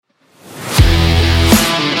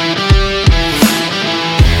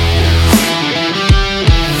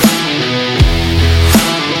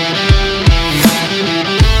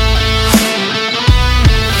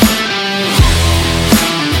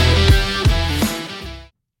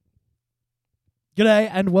G'day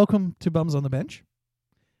and welcome to Bums on the Bench.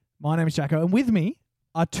 My name is Jacko and with me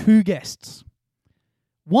are two guests.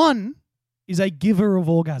 One is a giver of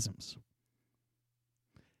orgasms.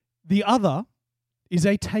 The other is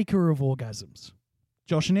a taker of orgasms.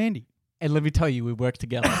 Josh and Andy. And let me tell you, we work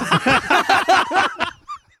together. I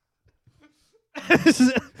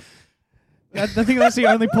think that's the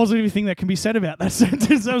only positive thing that can be said about that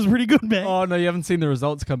sentence. That was pretty good, man. Oh, no, you haven't seen the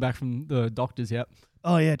results come back from the doctors yet.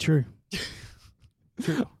 Oh yeah, true.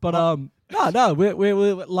 But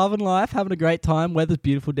we're loving life, having a great time. Weather's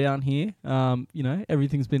beautiful down here.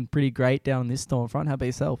 Everything's been pretty great down this storm front. How about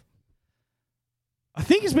yourself? I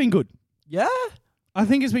think it's been good. Yeah? I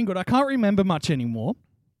think it's been good. I can't remember much anymore,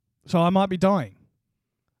 so I might be dying.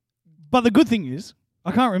 But the good thing is,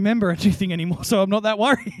 I can't remember anything anymore, so I'm not that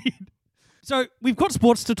worried. So we've got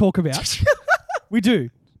sports to talk about. We do.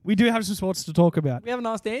 We do have some sports to talk about. We haven't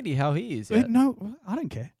asked Andy how he is yet. No, I don't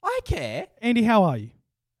care. I care. Andy, how are you?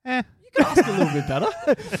 You can ask a little bit better.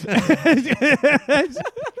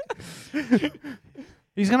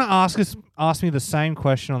 He's going to ask me the same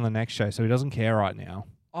question on the next show, so he doesn't care right now.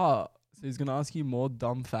 Oh, so he's going to ask you more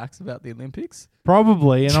dumb facts about the Olympics?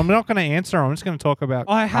 Probably, and I'm not going to answer. I'm just going to talk about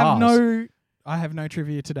I have cars. no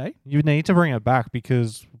trivia today. You need to bring it back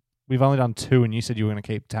because we've only done 2 and you said you were going to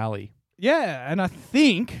keep tally. Yeah, and I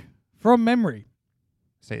think from memory,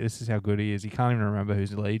 See, this is how good he is. He can't even remember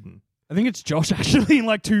who's leading. I think it's Josh actually in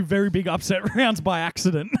like 2 very big upset rounds by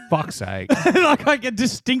accident. Fuck's sake. Like I can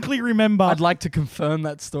distinctly remember. I'd like to confirm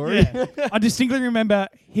that story. Yeah, I distinctly remember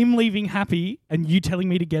him leaving happy and you telling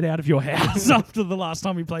me to get out of your house after the last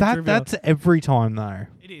time we played trivia. That's every time, though.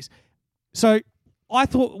 It is. So I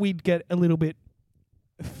thought we'd get a little bit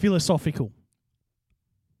philosophical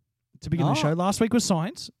to begin the show. Last week was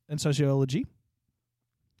science and sociology.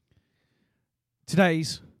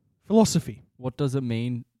 Today's philosophy. What does it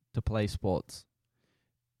mean to play sports?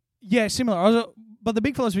 Yeah, similar. But the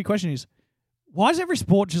big philosophy question is, why is every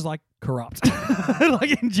sport just like corrupt?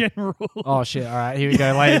 Like in general. Oh shit! All right, here we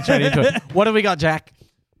go. Lay straight into it. What do we got, Jack?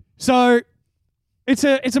 So it's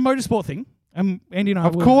a motorsport thing. Andy and I.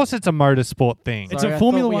 Of course, it's a motorsport thing. It's a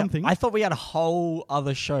Formula One thing. I thought we had a whole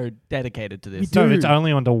other show dedicated to this. No, it's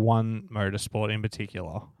only onto one motorsport in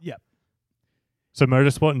particular. Yeah. So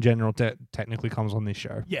motorsport in general technically comes on this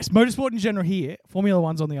show. Yes, motorsport in general here. Formula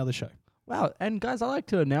One's on the other show. Wow, and guys, I like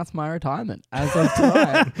to announce my retirement as of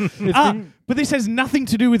tonight. But this has nothing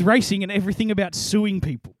to do with racing and everything about suing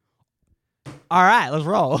people. All right, let's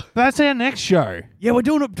roll. That's our next show. Yeah, we're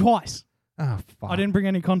doing it twice. Oh, fuck. I didn't bring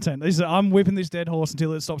any content. I'm whipping this dead horse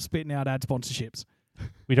until it stops spitting out ad sponsorships.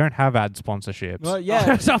 We don't have ad sponsorships. Well,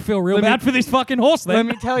 yeah. I feel real bad for this fucking horse then. Let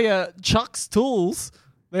me tell you, Chuck's Tools,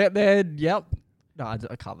 they're yep. No, I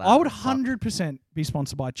cut that. I would 100% be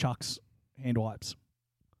sponsored by Chuck's hand wipes.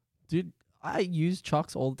 Dude, I use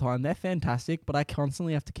Chuck's all the time. They're fantastic, but I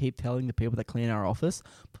constantly have to keep telling the people that clean our office,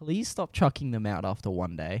 please stop chucking them out after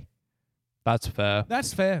one day. That's fair.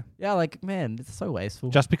 That's fair. Yeah, like, man, it's so wasteful.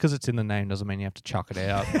 Just because it's in the name doesn't mean you have to chuck it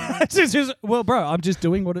out. Well, bro, I'm just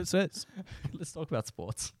doing what it says. Let's talk about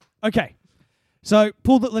sports. Okay. So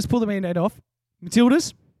let's pull the Band-Aid off.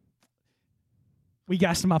 Matildas. We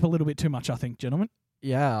gassed them up a little bit too much, I think, gentlemen.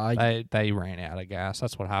 Yeah, they ran out of gas.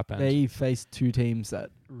 That's what happened. They faced 2 teams that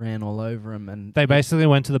ran all over them, and They basically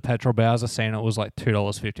went to the petrol bowser, saying it was like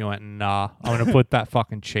 $2.50, and went, nah, I'm going to put that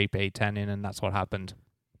fucking cheap E10 in, and that's what happened.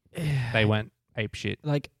 They went ape shit.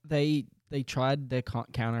 like they tried their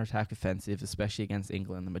counter-attack offensive, especially against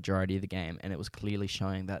England, the majority of the game, and it was clearly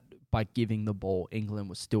showing that by giving the ball, England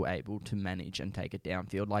was still able to manage and take it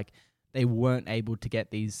downfield. Like, they weren't able to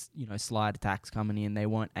get these, slide attacks coming in. They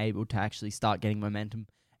weren't able to actually start getting momentum,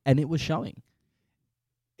 and it was showing.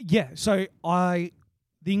 Yeah, so the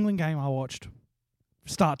England game I watched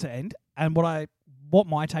start to end, and what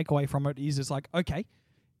my takeaway from it is, it's like, okay,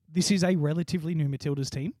 this is a relatively new Matildas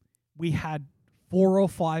team. We had 4 or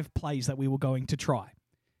 5 plays that we were going to try.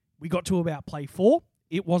 We got to about play 4.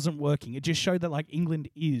 It wasn't working. It just showed that like England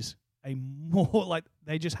is a more like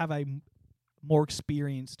they just have a more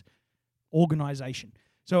experienced organization.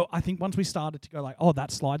 So I think once we started to go like, oh, that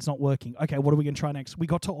slide's not working. Okay, what are we going to try next? We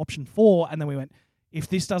got to option 4 and then we went, if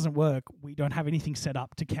this doesn't work, we don't have anything set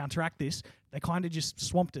up to counteract this. They kind of just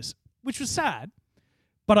swamped us, which was sad.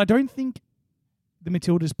 But I don't think the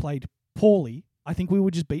Matildas played poorly. I think we were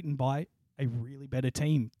just beaten by a really better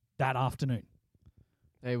team that afternoon.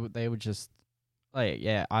 They were just,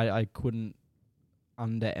 I couldn't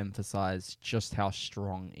underemphasize just how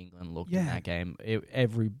strong England looked in that game.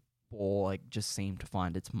 Every ball just seemed to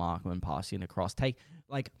find its mark when passing across.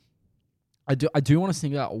 I I do want to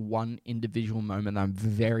single out one individual moment that I'm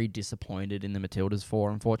very disappointed in the Matildas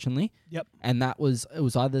for, unfortunately. Yep. And it was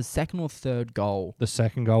either second or third goal. The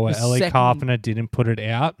second goal where The Ellie second- Carpenter didn't put it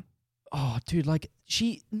out. Oh, dude, like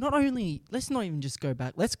she not only, let's not even just go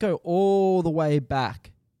back. Let's go all the way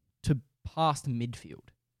back to past midfield.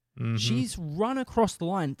 Mhm. She's run across the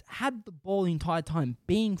line, had the ball the entire time,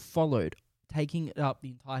 being followed, taking it up the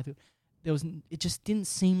entire field. It just didn't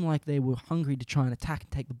seem like they were hungry to try and attack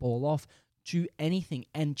and take the ball off, do anything,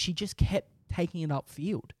 and she just kept taking it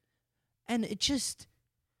upfield, and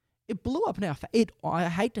it blew up in our face. I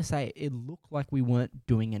hate to say it looked like we weren't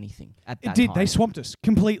doing anything at that It did. time. They swamped us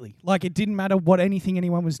completely. Like, it didn't matter what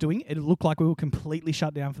anyone was doing. It looked like we were completely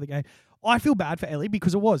shut down for the game. I feel bad for Ellie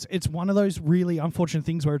because it's one of those really unfortunate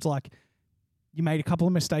things where it's like you made a couple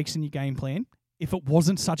of mistakes in your game plan. If it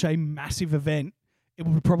wasn't such a massive event, it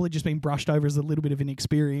would have probably just been brushed over as a little bit of an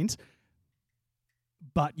experience.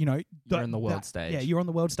 But, You're in the world stage. Yeah, you're on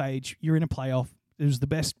the world stage. You're in a playoff. It was the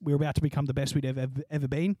best. We're about to become the best we'd ever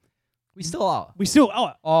been. We still are. We still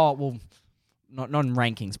Oh, well, not in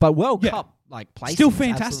rankings, but World Yeah. Cup, like, placings. still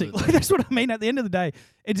fantastic. Absolutely. Like, that's what I mean. At the end of the day,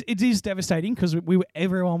 it is devastating because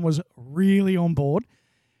everyone was really on board.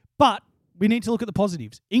 But we need to look at the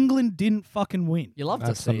positives. England didn't fucking win. You love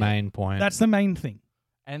That's to see the main point. That's the main thing.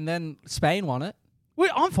 And then Spain won it.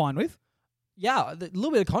 I'm fine with. Yeah, a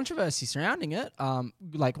little bit of controversy surrounding it.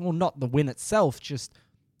 Not the win itself, just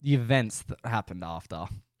the events that happened after.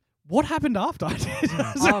 What happened after?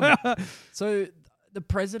 So the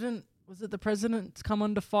president, was it the president's come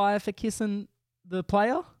under fire for kissing the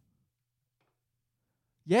player?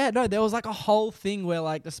 Yeah, no, there was like a whole thing where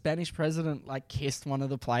like the Spanish president like kissed one of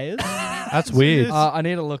the players. That's weird. I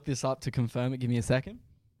need to look this up to confirm it. Give me a second.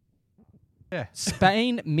 Yeah.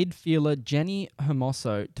 Spain midfielder Jenny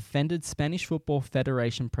Hermoso defended Spanish Football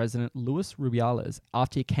Federation President Luis Rubiales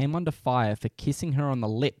after he came under fire for kissing her on the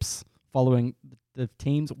lips following the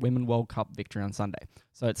team's Women World Cup victory on Sunday.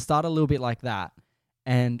 So it started a little bit like that.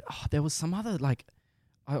 And there was some other, like,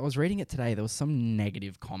 I was reading it today. There was some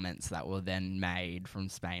negative comments that were then made from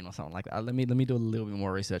Spain or something like that. Let me do a little bit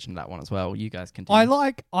more research into that one as well. You guys continue.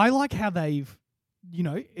 I like how they've,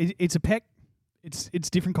 it's a peck. It's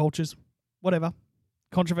different cultures, whatever,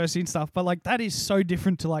 controversy and stuff. But like that is so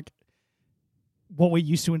different to like what we're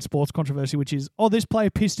used to in sports controversy, which is, this player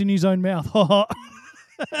pissed in his own mouth. Well,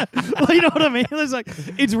 you know what I mean?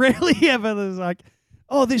 It's rarely ever there's like,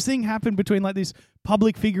 this thing happened between like this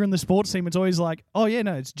public figure and the sports team. It's always like,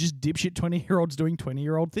 it's just dipshit 20-year-olds doing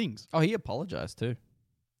 20-year-old things. Oh, he apologized too.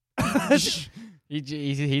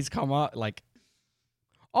 He's come out like,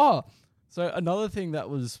 so another thing that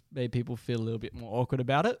made people feel a little bit more awkward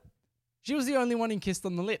about it. She was the only one he kissed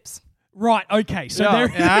on the lips. Right. Okay. So Yeah,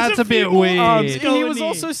 that's a bit few more weird. arms He going was in.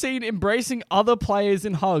 also seen embracing other players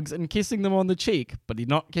in hugs and kissing them on the cheek, but he did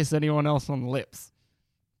not kiss anyone else on the lips.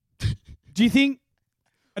 Do you think?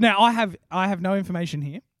 Now I have no information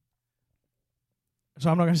here, so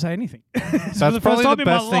I'm not going to say anything. That's probably the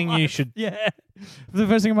best thing you should. Yeah, for the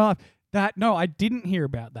first thing in my life. No, I didn't hear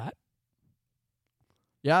about that.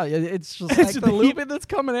 Yeah, it's just It's like the the- little bit that's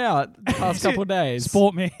coming out the past couple of days.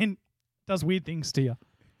 Sport man does weird things to you.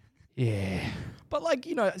 Yeah. But like,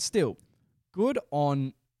 still good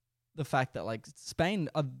on the fact that like Spain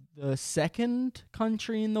are the second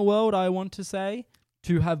country in the world, I want to say,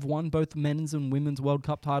 to have won both men's and women's World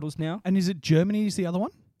Cup titles now. And is it Germany? Is the other one?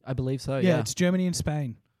 I believe so. Yeah, Yeah. it's Germany and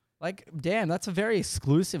Spain. Like, damn, that's a very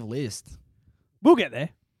exclusive list. We'll get there.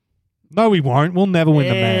 No, we won't. We'll never win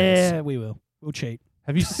the men's. Yeah, we will. We'll cheat.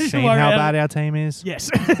 Have you seen Worry how about bad our team is? Yes.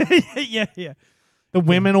 yeah. The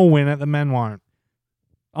women will win it. The men won't.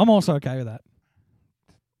 I'm also okay with that.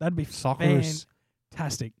 That'd be Soccer is...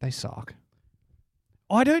 fantastic. They suck.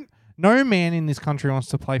 I don't. No man in this country wants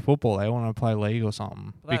to play football. They want to play league or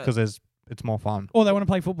something But because it's more fun. Or they want to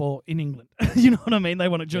play football in England. You know what I mean? They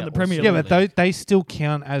want to join Yeah, the or Premier Super Yeah, League. but they still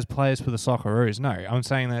count as players for the Socceroos. No, I'm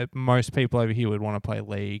saying that most people over here would want to play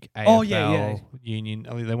league, AFL, Oh, yeah. union.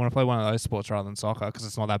 I mean, they want to play one of those sports rather than soccer because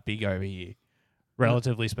it's not that big over here,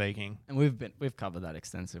 relatively speaking. And we've covered that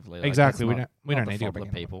extensively. Like, Exactly. that's We not don't need the to fault bring of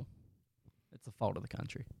it the up. people. It's the fault of the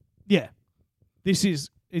country. Yeah.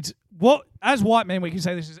 It's what, as white men, we can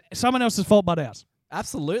say this is someone else's fault but ours.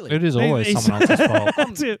 Absolutely. It is always It's- someone else's fault.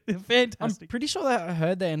 That's it. I'm Fantastic. pretty sure that I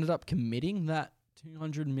heard they ended up committing that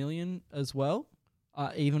 200 million as well,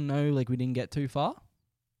 even though like we didn't get too far.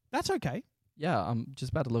 That's okay. Yeah, I'm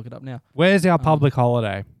just about to look it up now. Where's our public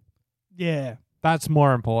holiday? Yeah. That's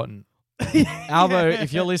more important. Albo,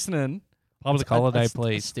 if you're listening, Public I holiday, I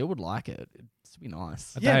please. still would like it. It'd be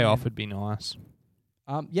nice. A Yeah, day man. off would be nice.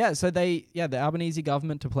 So the Albanese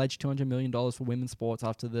government to pledge $200 million for women's sports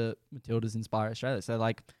after the Matildas inspire Australia. So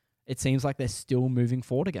like, it seems like they're still moving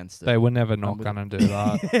forward against it. They were never not going to do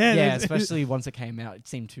that. Yeah, especially once it came out, it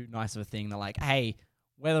seemed too nice of a thing. They're like, hey,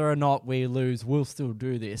 whether or not we lose, we'll still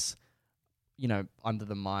do this. You know, under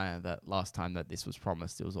the mire that last time that this was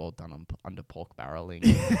promised, it was all done under pork barreling.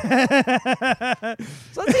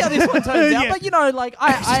 So let's see how this one turns out. But, you know, like,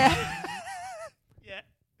 I Yeah.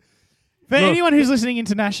 For anyone who's listening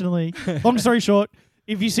internationally, long story short,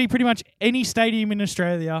 if you see pretty much any stadium in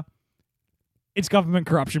Australia, it's government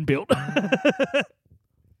corruption built.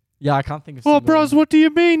 Yeah, I can't think of. Oh, bros, what do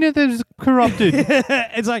you mean that it's corrupted?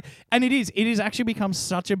 It's like, and it is actually become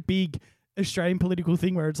such a big Australian political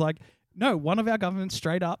thing where it's like, no, one of our governments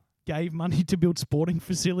straight up gave money to build sporting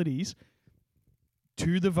facilities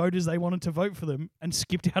to the voters they wanted to vote for them and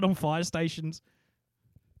skipped out on fire stations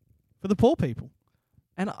for the poor people.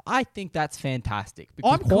 And I think that's fantastic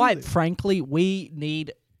because frankly, we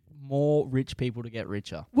need more rich people to get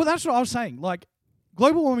richer. Well, that's what I was saying. Like,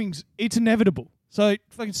 global warming's, it's inevitable. So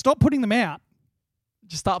fucking stop putting them out.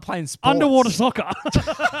 Just start playing sports. Underwater soccer.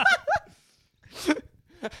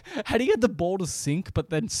 How do you get the ball to sink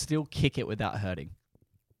but then still kick it without hurting?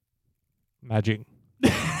 Magic.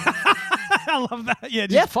 I love that.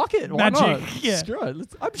 Yeah, fuck it. Why magic. not? Yeah. Screw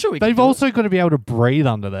it. I'm sure we They've can also got to be able to breathe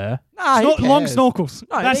under there. Nah, long snorkels.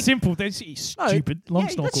 No, that's simple. That's stupid. Long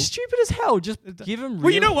snorkels. That's stupid as hell. Just give them real...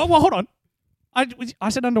 Well, you know what? Well, hold on. I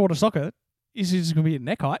said underwater soccer. Is just going to be at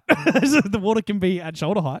neck height. So the water can be at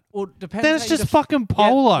shoulder height. Well, depends. Then it's just fucking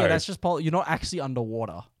polo. Yeah, that's just polo. You're not actually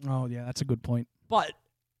underwater. Oh, yeah, that's a good point. But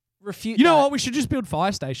refute. You know what? We should just build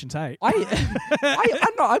fire stations, hey?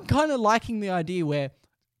 I'm kind of liking the idea where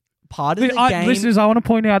part of the game... Listeners, I want to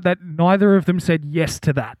point out that neither of them said yes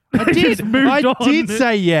to that. I did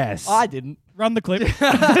say yes. I didn't. Run the clip.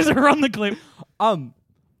 Run the clip. I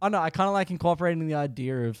know. I kind of like incorporating the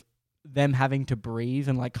idea of them having to breathe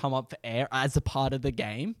and like come up for air as a part of the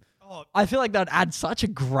game. Oh, I feel like that would add such a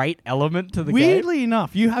great element to the game. Weirdly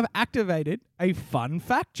enough, you have activated a fun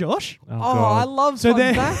fact, Josh. Oh, I love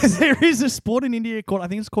fun facts. There is a sport in India called, I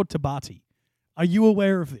think it's called Tabati. Are you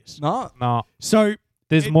aware of this? No. So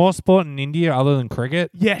there's more sport in India other than cricket.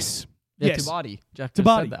 Yes. Yeah, yes. Tabati. Jack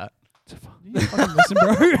Tabati. just said that. You fucking listen,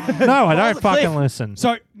 bro. No, I don't fucking listen.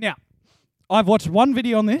 So now, I've watched one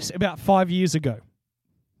video on this about 5 years ago.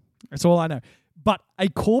 That's all I know. But a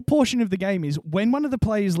core portion of the game is when one of the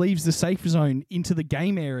players leaves the safe zone into the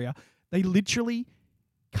game area, they literally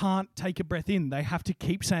can't take a breath in. They have to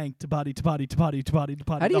keep saying Tabati, Tabati, Tabati, Tabati,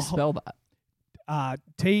 Tabati. How do you spell that?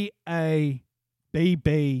 Tabbati,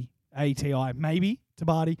 maybe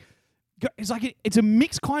Tabati. It's like it's a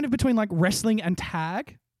mix kind of between like wrestling and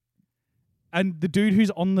tag, and the dude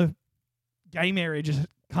who's on the game area just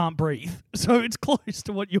can't breathe. So it's close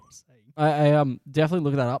to what you're saying. I definitely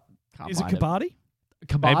look that up. Is it Kabaddi?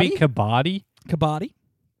 Maybe Kabaddi? Kabaddi?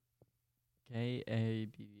 Kabadi.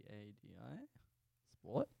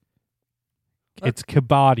 Sport? It's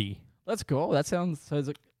Kabaddi. Let's go. That sounds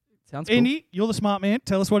cool. Andy, you're the smart man.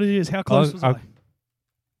 Tell us what it is. How close was I?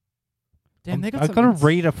 Damn, I've got to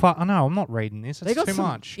read a... no, I'm not reading this. It's too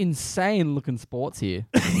much. Insane looking sports here.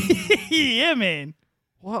 Yeah, man.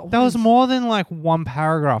 What that was more than like one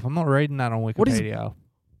paragraph. I'm not reading that on Wikipedia.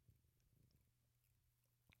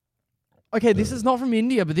 Okay, this is not from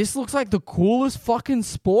India, but this looks like the coolest fucking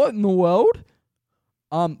sport in the world.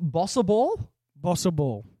 Bossa Ball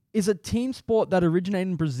is a team sport that originated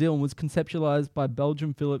in Brazil and was conceptualized by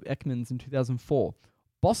Belgian Philip Ekmans in 2004.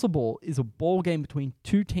 Bossa ball is a ball game between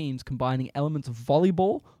two teams combining elements of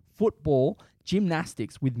volleyball, football,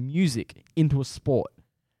 gymnastics with music into a sport.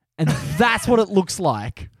 And that's what it looks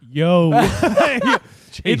like. Yo.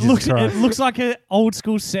 It looks Christ. like an old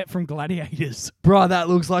school set from Gladiators. Bro, that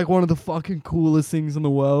looks like one of the fucking coolest things in the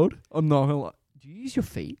world. I'm not gonna lie. Do you use your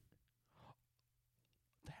feet?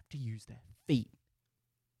 They have to use their feet.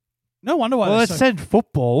 No wonder why. Well, it said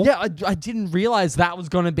football. Yeah, I didn't realize that was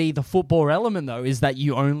going to be the football element, though, is that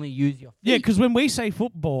you only use your feet. Yeah, because when we say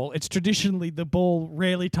football, it's traditionally the ball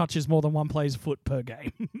rarely touches more than one player's foot per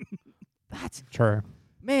game. That's true.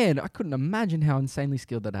 Man, I couldn't imagine how insanely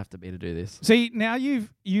skilled I'd have to be to do this. See, now you've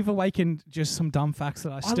awakened just some dumb facts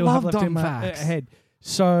that I still have left in my head.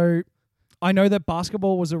 So I know that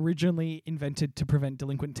basketball was originally invented to prevent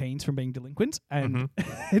delinquent teens from being delinquents, and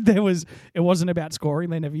it wasn't about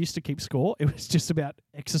scoring. They never used to keep score. It was just about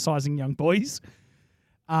exercising young boys.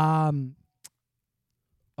 I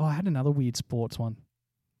had another weird sports one.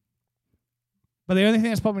 But the only thing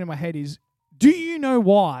that's popping in my head is, do you know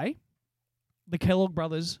why the Kellogg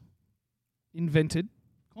brothers invented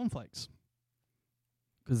cornflakes?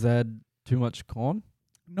 Because they had too much corn?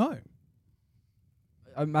 No.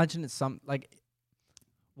 I imagine it's some like.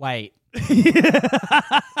 Wait.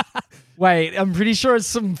 Wait, I'm pretty sure it's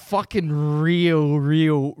some fucking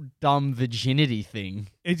real dumb virginity thing.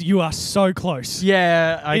 You are so close.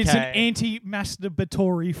 Yeah, okay. It's an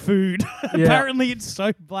anti-masturbatory food. Yeah. Apparently, it's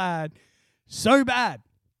so bad. So bad.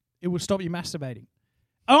 It will stop you masturbating.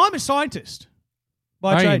 Oh, I'm a scientist.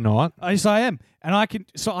 No, you're not. Yes, I am. And I can.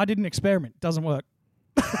 So I did an experiment. Doesn't work.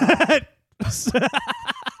 How did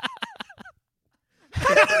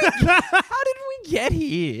we get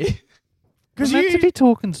here? Because We're meant to be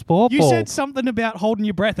talking sport you ball. said something about holding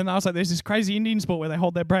your breath, and I was like, there's this crazy Indian sport where they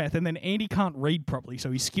hold their breath, and then Andy can't read properly,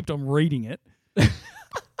 so he skipped on reading it. And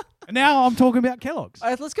now I'm talking about Kellogg's. All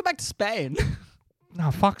right, let's go back to Spain.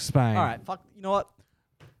 No, fuck Spain. All right, fuck. You know what?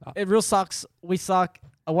 It real sucks. We suck.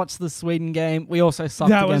 I watched the Sweden game. We also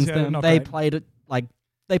sucked against them. not They great. played it like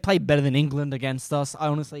they played better than England against us. I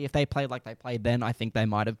honestly, if they played like they played then, I think they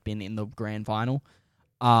might have been in the grand final.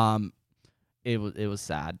 It was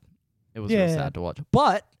sad. It was real sad to watch.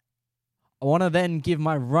 But I want to then give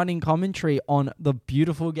my running commentary on the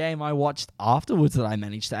beautiful game I watched afterwards that I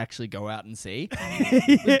managed to actually go out and see.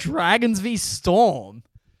 The Dragons v Storm.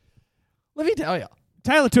 Let me tell you.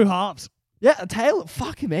 Taylor two halves. Yeah, Taylor,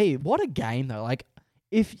 fuck me. What a game, though. Like,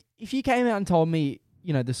 if you came out and told me,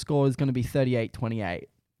 you know, the score is going to be 38-28,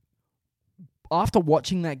 after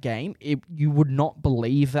watching that game, you would not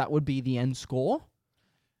believe that would be the end score.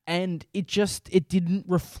 And it didn't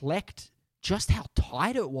reflect just how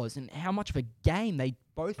tight it was and how much of a game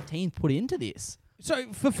both teams put into this.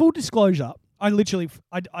 So, for full disclosure, I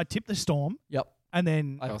tipped the Storm. Yep. And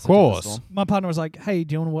then Of course. my partner was like, hey,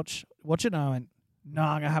 do you want to watch it? And I went, no,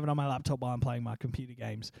 I'm going to have it on my laptop while I'm playing my computer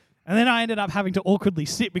games. And then I ended up having to awkwardly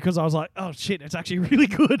sit because I was like, oh, shit, it's actually really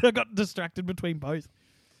good. I got distracted between both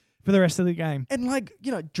for the rest of the game. And, like,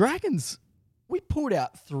 you know, Dragons, we pulled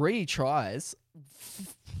out 3 tries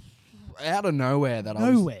out of nowhere that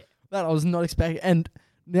I was not expecting. And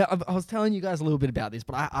now I was telling you guys a little bit about this,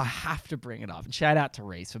 but I have to bring it up. And shout out to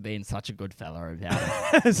Reese for being such a good fella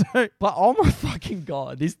about it. But oh my fucking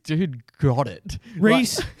God, this dude got it.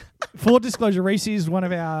 Reese, full disclosure, Reese is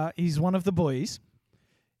he's one of the boys.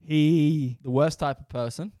 The worst type of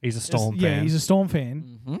person. He's a Storm fan. Yeah, he's a Storm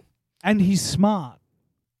fan. Mm-hmm. And he's smart.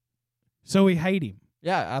 So we hate him.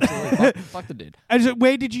 Yeah, absolutely. fuck the dude. And so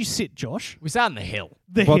where did you sit, Josh? We sat on the hill.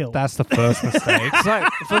 The Well, hill. that's the first mistake. So,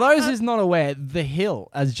 for those who's not aware, the hill,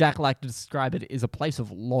 as Jack liked to describe it, is a place of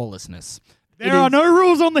lawlessness. There are no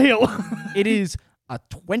rules on the hill. It is a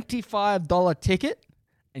 $25 ticket,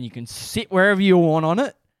 and you can sit wherever you want on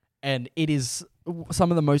it, and it is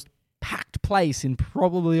some of the most packed place in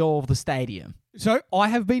probably all of the stadium. So I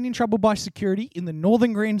have been in trouble by security in the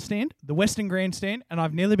Northern Grandstand, the Western Grandstand, and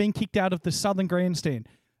I've nearly been kicked out of the Southern Grandstand.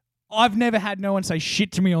 I've never had no one say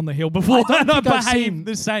shit to me on the hill before, and I behave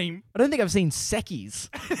the same. I don't think I've seen Sekis.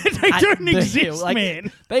 They at don't the exist, hill. Like,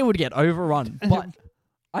 man. They would get overrun. But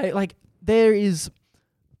there is.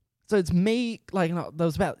 So it's me, there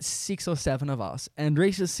was about 6 or 7 of us, and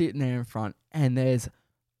Reese is sitting there in front, and there's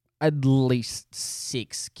at least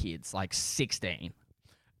 6 kids, like 16.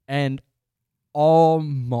 And oh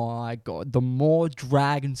my God, the more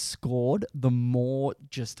Dragons scored, the more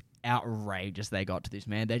just outrageous they got to this,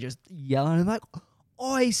 man. They're just yelling like,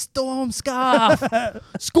 oi, Storm Scarf,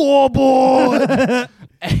 scoreboard.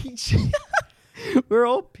 And we're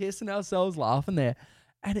all pissing ourselves laughing there.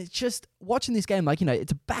 And it's just watching this game, like, you know,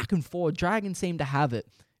 it's a back and forth. Dragons seem to have it.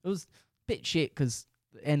 It was a bit shit because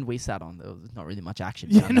the end we sat on, there was not really much action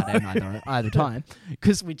down that end either time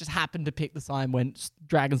because we just happened to pick the time when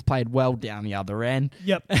Dragons played well down the other end.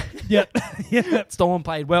 Yep. Storm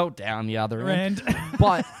played well down the other end. Rand.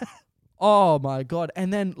 But, oh my God.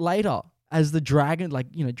 And then later, as the Dragons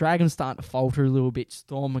starting to falter a little bit,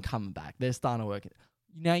 Storm are coming back. They're starting to work it.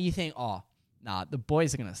 Now you think, oh, nah, the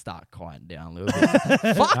boys are going to start quieting down a little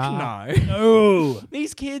bit. Fuck no. No.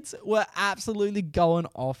 These kids were absolutely going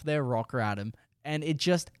off their rocker at him, and it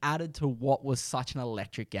just added to what was such an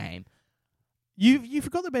electric game. You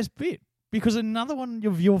forgot the best bit because another one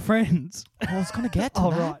of your friends. I was going to get to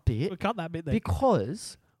that bit. We'll cut that bit there.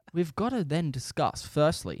 Because we've got to then discuss,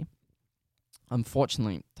 firstly,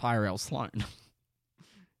 unfortunately, Tyrell Sloan.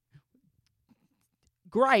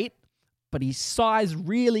 Great, but his size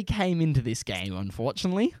really came into this game,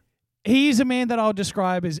 unfortunately. He is a man that I'll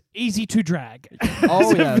describe as easy to drag.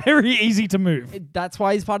 Oh, yeah. Very easy to move. That's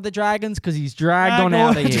why he's part of the Dragons, because he's dragged on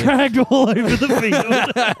out of here. Dragged all over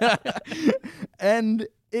the field. And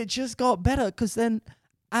it just got better, because then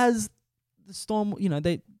as the Storm, you know,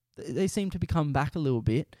 they seem to be coming back a little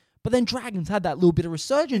bit, but then Dragons had that little bit of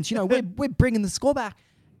resurgence. You know, we're bringing the score back.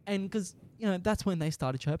 And because, that's when they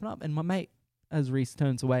started chirping up. And my mate, as Reese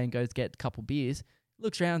turns away and goes to get a couple beers,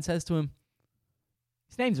 looks around and says to him,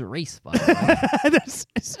 his name's Reese, by the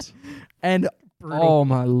way. And, brutal. oh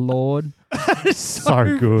my Lord.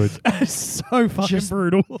 So good. So fucking Just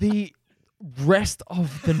brutal. The rest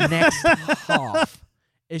of the next half,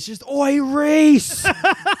 it's just, oi, Reese!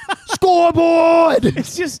 Scoreboard!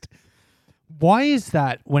 It's just... Why is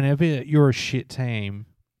that whenever you're a shit team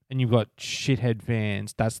and you've got shithead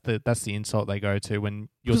fans, that's the insult they go to when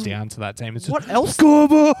you're down to that team? It's just, What else?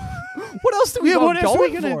 scoreboard! What else do we got what else are we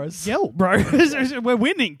going gonna for us? yell, bro? We're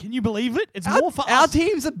winning. Can you believe it? It's more for Our us.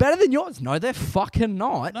 teams are better than yours. No, they're fucking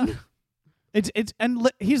not. No.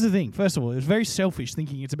 Here's the thing. First of all, it's very selfish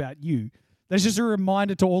thinking it's about you. There's just a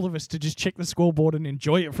reminder to all of us to just check the scoreboard and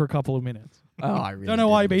enjoy it for a couple of minutes. Oh, I really Don't know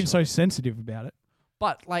why you're being enjoy so it. sensitive about it.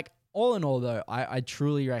 But, all in all, though, I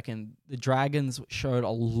truly reckon the Dragons showed a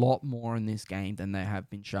lot more in this game than they have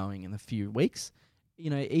been showing in a few weeks.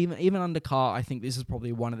 Even under Carr, I think this is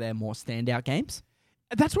probably one of their more standout games.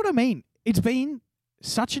 That's what I mean. It's been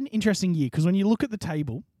such an interesting year because when you look at the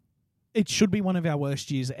table, it should be one of our worst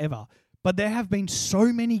years ever. But there have been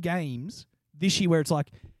so many games this year where it's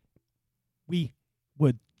like we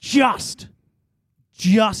were just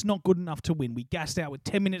not good enough to win. We gassed out with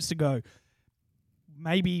 10 minutes to go.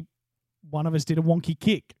 Maybe one of us did a wonky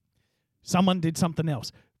kick. Someone did something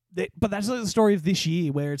else. But that's the story of this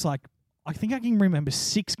year where it's like, I think I can remember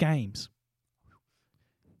 6 games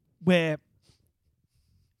where,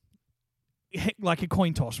 like a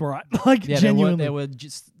coin toss, right? Genuinely. There were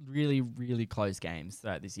just really, really close games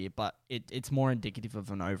throughout this year, but it's more indicative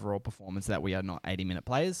of an overall performance that we are not 80-minute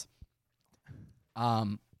players.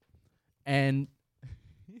 And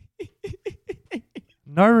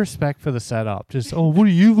No respect for the setup. Just, what are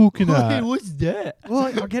you looking at? what's that? Well,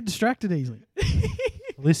 I get distracted easily.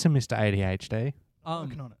 Listen, Mr. ADHD.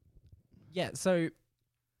 Working on it. Yeah, so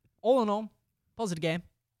all in all, positive game.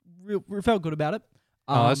 We felt good about it.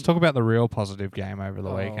 Let's talk about the real positive game over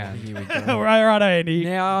the weekend. Here we go. right, Andy.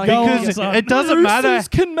 Now, Go on, Because son. it doesn't matter. Roosters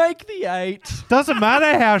can make the 8. Doesn't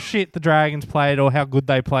matter how shit the Dragons played or how good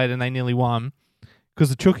they played and they nearly won, because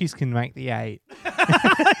the Chookies can make the 8.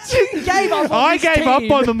 You gave up on I this gave team.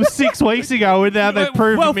 up on them 6 weeks ago, and now they've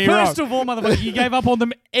proven me wrong. First of all, motherfucker, you gave up on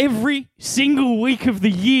them every single week of the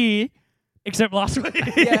year except last week.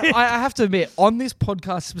 Yeah, I have to admit, on this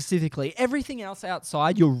podcast specifically, everything else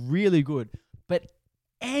outside, you're really good. But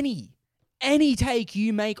any take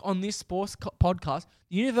you make on this sports podcast,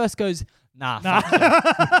 the universe goes, nah.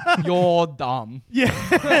 Fuck you. You're dumb.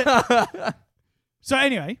 Yeah. So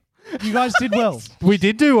anyway, you guys did well. We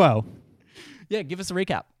did do well. Yeah, give us a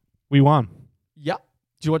recap. We won. Yep.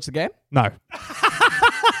 Did you watch the game? No.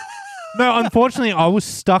 No, unfortunately, I was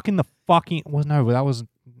stuck in the fucking... Well, no, that was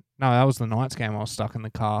the Knights game. I was stuck in the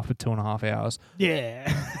car for 2.5 hours.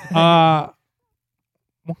 Yeah.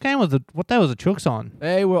 What day was the Chooks on?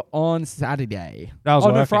 They were on Saturday. That was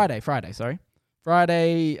working. No, Friday, sorry.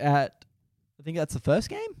 Friday at, I think that's the first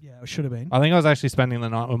game? Yeah, it should have been. I think I was actually spending the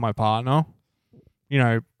night with my partner,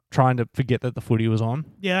 trying to forget that the footy was on.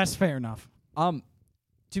 Yeah, that's fair enough.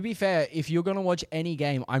 To be fair, if you're going to watch any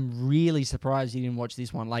game, I'm really surprised you didn't watch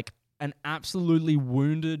this one. Like, an absolutely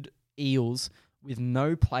wounded Eels with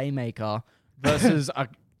no playmaker versus a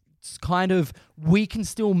kind of we can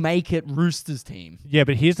still make it Roosters team. Yeah,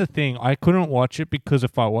 but here's the thing. I couldn't watch it because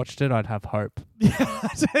if I watched it, I'd have hope.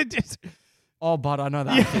 Oh, but I know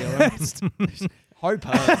that feeling. Hope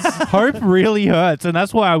hurts. Hope really hurts, and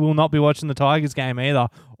that's why I will not be watching the Tigers game either,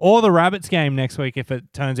 or the Rabbits game next week if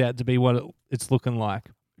it turns out to be what it's looking like.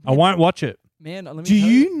 I won't watch it. Man, let me Do tell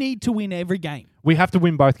you need to win every game? We have to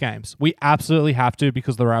win both games. We absolutely have to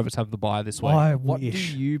because the Rabbits have the bye this week. I what do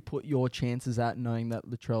wish. you put your chances at knowing that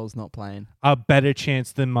Latrell's not playing? A better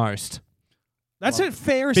chance than most. That's a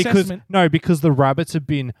fair Because assessment. because the Rabbits have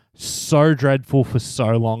been so dreadful for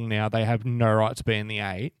so long now, they have no right to be in the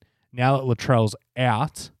 8. Now that Latrell's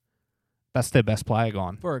out, that's their best player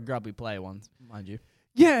gone. For a grubby player once, mind you.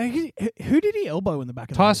 Yeah, who did he elbow in the back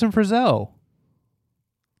of Tyson Frizzell.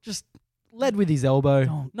 Just led with his elbow.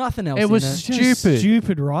 Don't- Nothing else It was in the stupid.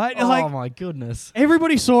 Stupid, right? Oh Like, my goodness.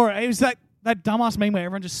 everybody saw it. It was that dumbass meme where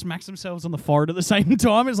everyone just smacks themselves on the forehead at the same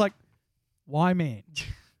time. It's like, why, man?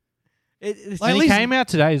 It's Like, And at he least- came out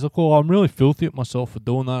today. He's like, "Oh, I'm really filthy at myself for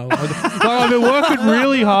doing that. Like, I've been working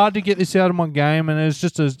really hard to get this out of my game, and it's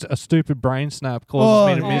just a stupid brain snap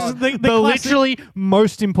causes me to miss the the classic- literally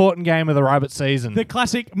most important game of the Rabbit season." The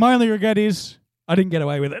classic, my only regret is I didn't get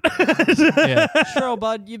away with it. Yeah. Sure,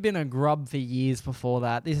 bud, you've been a grub for years before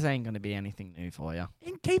that. This ain't going to be anything new for you.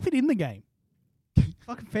 And keep it in the game.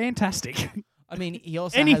 Fucking fantastic. I mean, he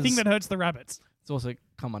also Anything has, that hurts the Rabbits. it's also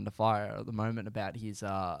come under fire at the moment about his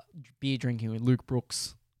beer drinking with Luke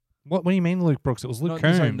Brooks. What do you mean, Luke Brooks? It was Luke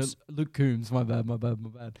No, sorry, Combs. Luke Combs. My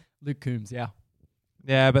bad. Luke Combs. Yeah.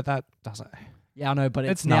 Yeah, but that doesn't. Yeah, I know, but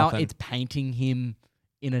It's it's now nothing. it's painting him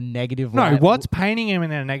in a negative No, light. what's painting him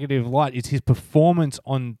in a negative light is his performance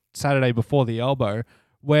on Saturday before the elbow,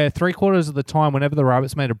 where 3/4 of the time, whenever the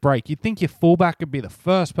Rabbits made a break, you'd think your fullback would be the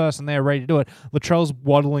first person there ready to do it. Latrell's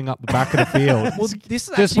waddling up the back of the field. Well, this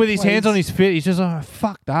Just actually with his hands on his feet, he's just like,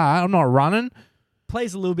 fuck that, I'm not running.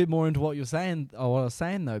 plays a little bit more into what you're saying, or what I was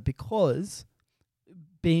saying though, because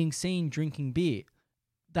being seen drinking beer,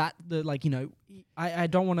 I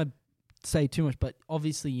don't want to say too much, but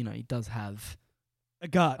obviously, he does have A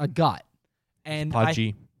gut. a gut, and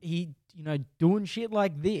Pudgy. he, doing shit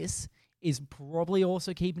like this is probably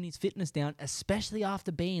also keeping his fitness down, especially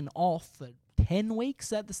after being off for 10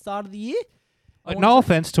 weeks at the start of the year. No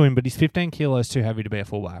offense to him, but he's 15 kilos too heavy to be a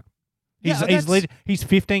fullback. He's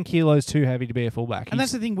 15 kilos too heavy to be a fullback. And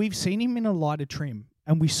that's the thing. We've seen him in a lighter trim,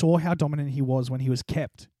 and we saw how dominant he was when he was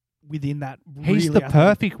kept within that. He's the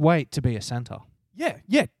perfect weight to be a centre.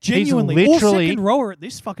 Yeah, genuinely. literally- Or second rower at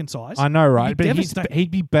this fucking size. I know, right? He'd be But devastating.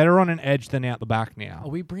 he'd be better on an edge than out the back now. Are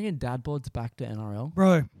we bringing dad boards back to NRL?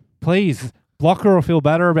 Bro, Blocker will feel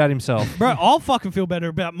better about himself. I'll fucking feel better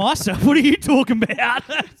about myself. What are you talking about?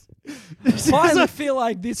 I feel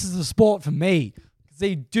like this is a sport for me.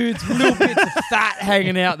 See dudes with little bits of fat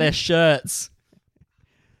hanging out their shirts.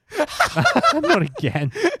 Not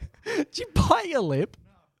again. Did you bite your lip?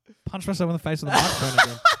 Punch myself in the face with a microphone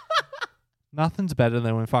again. Nothing's better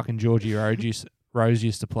than when fucking Georgie Rose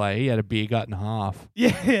used to play. He had a beer gut and a half. Yeah.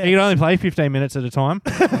 He could only play 15 minutes at a time.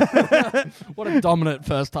 What a dominant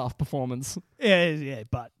first half performance. Yeah,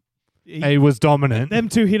 but He was dominant. them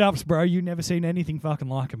 2 hit-ups, bro, you've never seen anything fucking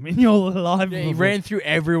like him in your life. Yeah, he before. ran through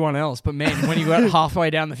everyone else, but man, when he got halfway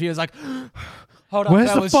down the field, he was like, hold up, Where's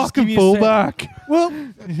the fellas, just give fucking me a sec."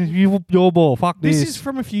 Well, Your ball. Fuck this this. is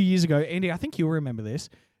from a few years ago. Andy, I think you'll remember this.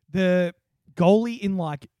 The goalie in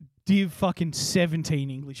Div fucking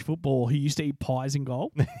 17 English football who used to eat pies in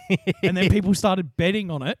goal. And then people started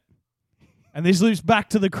betting on it. And this loops back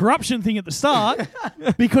to the corruption thing at the start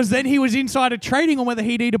because then he was insider trading on whether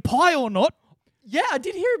he'd eat a pie or not. Yeah, I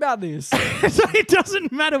did hear about this. So it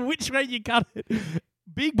doesn't matter which way you cut it.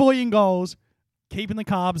 Big boy in goals, keeping the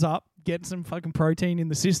carbs up, getting some fucking protein in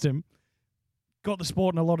the system. Got the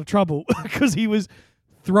sport in a lot of trouble because he was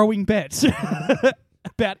throwing bets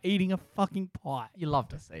about eating a fucking pie. You love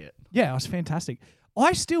to see it. Yeah, it was fantastic.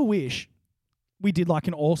 I still wish we did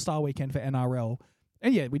an all-star weekend for NRL.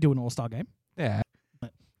 And yeah, we do an all-star game. Yeah.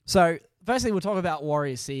 So, firstly, we'll talk about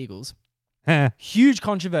Warriors Seagulls. Huge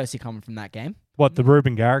controversy coming from that game. What, the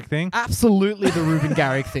Ruben Garrick thing? Absolutely the Ruben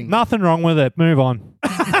Garrick thing. Nothing wrong with it. Move on.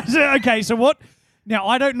 Okay, so what? Now,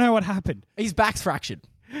 I don't know what happened. His back's fractured.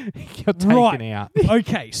 You're taken Right. out.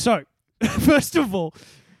 Okay, so first of all,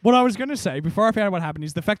 what I was going to say before I found out what happened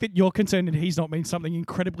is the fact that you're concerned that he's not means something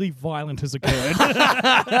incredibly violent has occurred.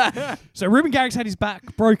 So Ruben Garrick's had his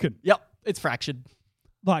back broken. Yep, it's fractured.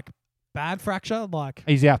 Bad fracture,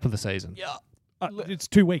 He's out for the season. Yeah. it's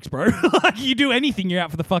 2 weeks, bro. You do anything, you're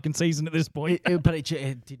out for the fucking season at this point. But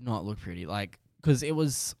it did not look pretty. Because it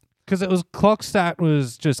was... Because it was Clockstat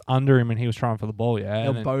was just under him and he was trying for the ball,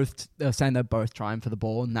 yeah. They were saying they're both trying for the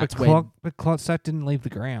ball, and that's But Clockstat didn't leave the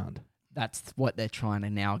ground. that's what they're trying to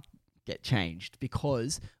now get changed,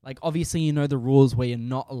 because obviously the rules where you're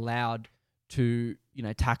not allowed to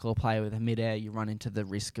tackle a player with a midair, you run into the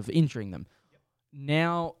risk of injuring them. Yep.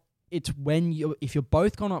 Now it's if you're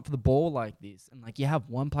both going up for the ball like this, and you have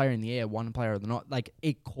one player in the air, one player in the not,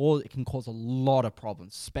 it can cause a lot of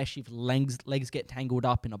problems, especially if legs get tangled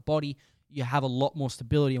up in a body. You have a lot more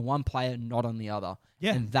stability in one player, not on the other.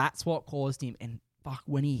 Yeah. And that's what caused him. And fuck,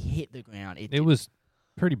 when he hit the ground, It was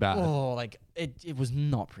pretty bad. Oh, it was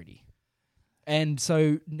not pretty. And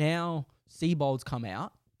so now Seabold's come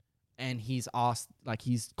out and he's asked,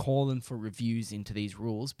 he's calling for reviews into these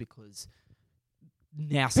rules, because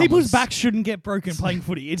now People's backs shouldn't get broken playing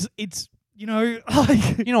footy. It's You know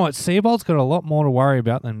what? Seabold's got a lot more to worry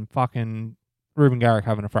about than fucking Ruben Garrick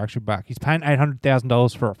having a fractured back. He's paying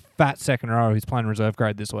 $800,000 for a fat second row who's playing reserve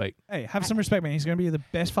grade this week. Hey, have some respect, man. He's going to be the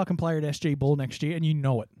best fucking player at SG Ball next year, and you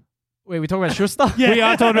know it. Wait, we talking about Schuster? Yeah. We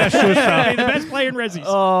are talking about Schuster. The best player in Resis.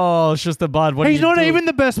 Oh, Schuster Bud. What He's not even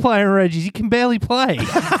the best player in Reggie's. He can barely play.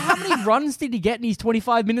 How many runs did he get in his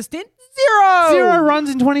 25-minute stint? 0 runs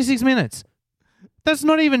in 26 minutes. That's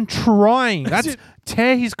not even trying. That's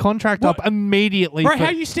tear his contract up immediately. Bro, how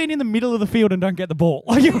you stand in the middle of the field and don't get the ball?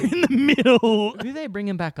 You're in the middle. Who they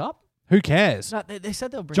bringing back up? Who cares? No, they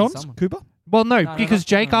said they'll bring Johns? someone. Cooper? Well, no, No, because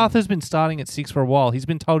Jake no. Arthur's been starting at 6 for a while. He's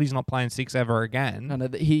been told he's not playing 6 ever again. No,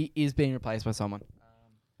 he is being replaced by someone.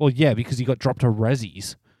 Well, yeah, because he got dropped to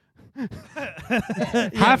Rezzies.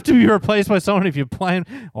 Have to be replaced by someone if you're playing.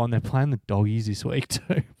 Oh, and they're playing the doggies this week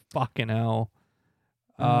too. Fucking hell.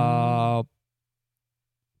 Damn,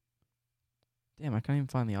 I can't even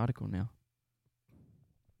find the article now.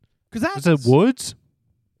 Because Is it Woods?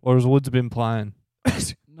 Or has Woods been playing?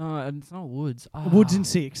 No, it's not Woods. Woods in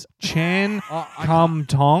 6. Chan I Kum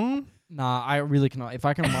Tong? Nah, I really cannot. If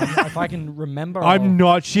I can, if I can remember. I'm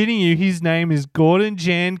not shitting you. His name is Gordon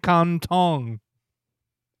Chan Kum Tong.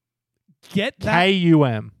 Get that?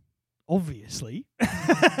 K-U-M. Obviously.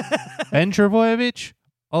 Ben Trebojevic?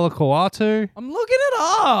 Olakawatu? I'm looking it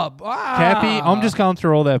up. Cappy? I'm just going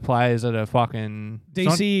through all their players that are fucking...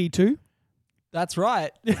 DCE 2. That's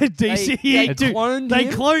right. DCE They 2. cloned They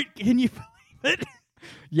him? cloned. Can you believe it?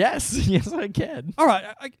 Yes, yes, I can. All right.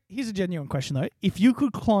 Here's a genuine question though. If you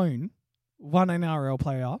could clone one NRL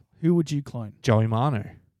player, who would you clone? Joey Manu. It's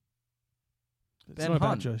Ben not a bad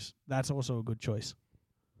Hunt. choice. That's also a good choice.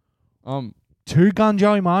 Two-gun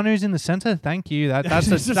Joey Manu's in the centre? Thank you.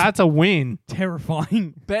 That's a win.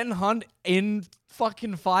 Terrifying. Ben Hunt in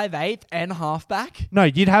fucking 5'8" and halfback. No,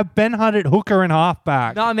 you'd have Ben Hunt at hooker and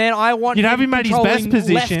halfback. No, man, I want. You'd have him at his best controlling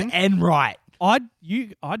position. left and right. I'd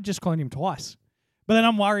just clone him twice. But then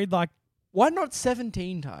I'm worried, like, Why not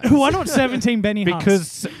 17 times? why not 17 Benny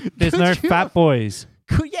Hunts? Because there's no fat boys.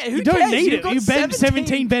 Yeah, who you don't cares? need You've it. got You Ben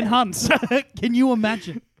 17 Ben Hunts. Can you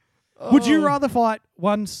imagine? Would you rather fight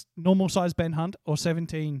one normal size Ben Hunt or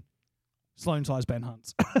 17 Sloan size Ben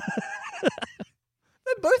Hunts?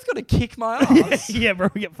 They're both going to kick my ass. Yeah, bro,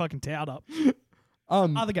 we get fucking towed up.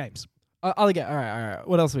 Other games. I'll get. All right.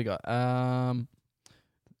 What else we got?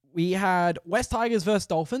 We had West Tigers versus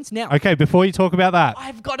Dolphins. Now, Okay, before you talk about that,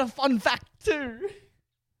 I've got a fun fact too.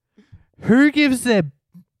 who gives their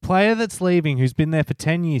player that's leaving, who's been there for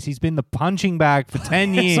 10 years, he's been the punching bag for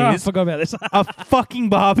 10 years, Sorry, I forgot about this. a fucking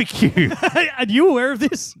barbecue? Are you aware of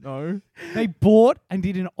this? No. They bought and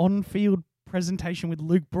did an on-field presentation with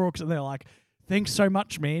Luke Brooks, and they're like, "Thanks so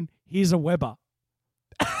much, man. Here's a Weber."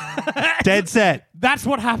 Dead set. That's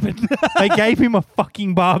what happened. They gave him a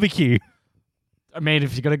fucking barbecue. I mean,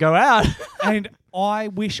 if you're going to go out. And I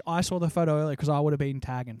wish I saw the photo earlier because I would have been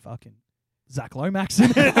tagging fucking Zach Lomax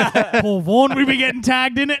in it. Paul Vaughan would be getting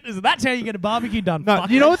tagged in it. That's how you get a barbecue done. No,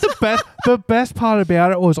 you know what the best part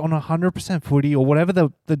about it was on 100% footy or whatever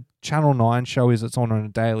the Channel 9 show is that's on a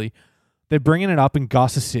daily, they're bringing it up and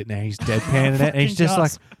Gus is sitting there, he's deadpanning it, and he's just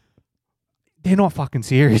Gus. like, they're not fucking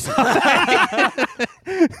serious.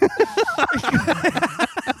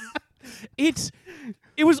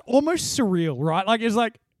 It was almost surreal, right? Like, it's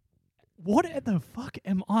like, what the fuck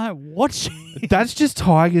am I watching? That's just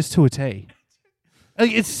Tigers to a T.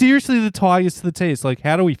 Like, it's seriously the Tigers to the T. It's like,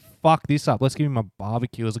 how do we fuck this up? Let's give him a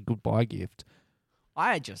barbecue as a goodbye gift.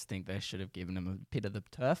 I just think they should have given him a bit of the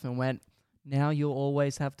turf and went, now you'll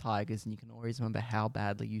always have Tigers and you can always remember how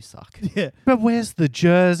badly you suck. Yeah. But where's the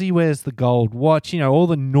jersey? Where's the gold watch? You know, all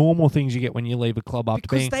the normal things you get when you leave a club after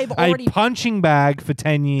Because being they've a already- punching bag for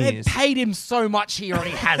 10 They years. paid him so much he already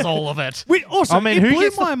has all of it. Also, I mean, it who blew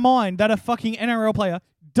gets the- my mind that a fucking NRL player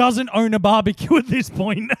doesn't own a barbecue at this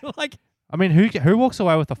point. Like, I mean, who walks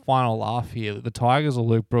away with the final laugh here? The Tigers or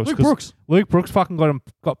Luke Brooks? Luke 'Cause Brooks. Luke Brooks fucking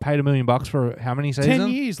got paid $1 million for how many seasons? 10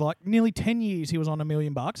 years, like nearly 10 years he was on $1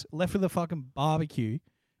 million, left with a fucking barbecue.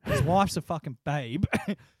 His wife's a fucking babe.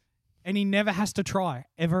 And he never has to try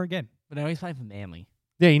ever again. But now he's playing for Manly.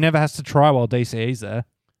 Yeah, he never has to try while DCE's there.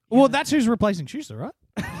 Well, that's who's replacing Schuster,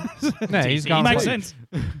 right? No, he's gone. Makes for- sense.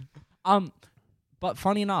 But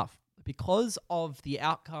funny enough, because of the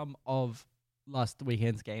outcome of last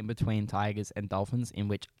weekend's game between Tigers and Dolphins, in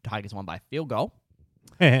which Tigers won by field goal,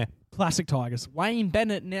 Classic Tigers. Wayne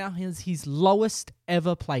Bennett now has his lowest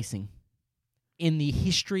ever placing in the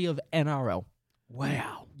history of NRL.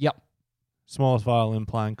 Wow. Yep. Smallest violin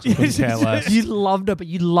playing because I couldn't care less. You loved it, but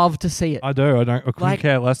you love to see it. I do. I couldn't Like,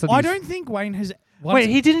 care less. That I he's- don't think Wayne has... Wait,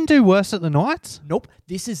 he didn't do worse at the Knights? Nope.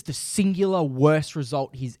 This is the singular worst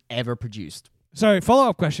result he's ever produced. So,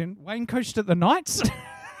 follow-up question. Wayne coached at the Knights?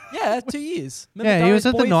 Yeah, 2 years. Yeah, he was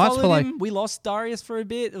at the Knights for like... We lost Darius for a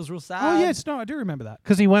bit. It was real sad. Oh, yes. No, I do remember that.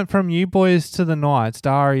 Because he went from you boys to the Knights,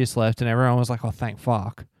 Darius left, and everyone was like, oh, thank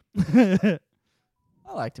fuck. I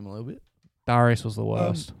liked him a little bit. Darius was the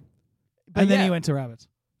worst. And then yeah. he went to Rabbits.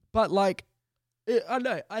 But like, I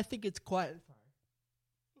know. I think it's quite.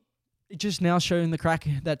 It's just now showing the crack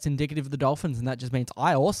that's indicative of the Dolphins, and that just means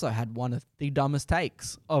I also had one of the dumbest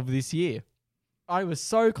takes of this year. I was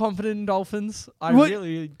so confident in Dolphins. I Well,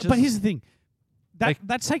 really just. But here's the thing.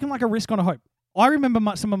 That's taken like a risk on a hope. I remember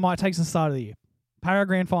some of my takes at the start of the year. Para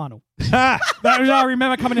Grand Final. That was, I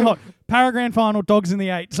remember coming in hot. Para Grand Final, Dogs in the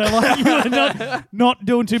 8. So, like, you were not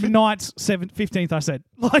doing too many nights, 15th, I said.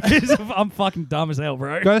 Like, I'm fucking dumb as hell,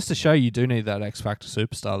 bro. Goes to show you do need that X Factor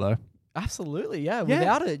superstar, though. Absolutely, yeah.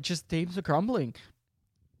 Without it, just teams are crumbling.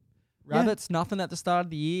 Rabbits, nothing at the start of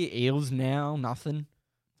the year. Eels now, nothing.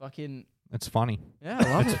 Fucking... It's funny. Yeah,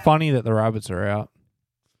 I love It's it. funny that the Rabbits are out.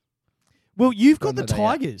 Well, you've got the When are they out?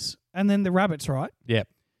 Tigers and then the Rabbits, right? Yep.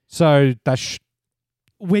 So that's...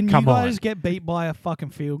 When Come you guys on. get beat by a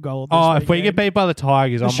fucking field goal this if we get weekend, beat by the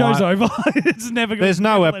Tigers, the I show's might... over. It's never going There's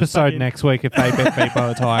no episode next week if they get beat by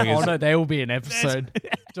the Tigers. Oh, no, there will be an episode.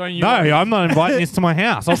 Don't you No, worry. I'm not inviting this to my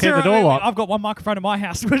house. I'll keep the door locked. I've got one microphone in my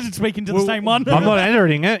house. We're speaking to the same one. I'm not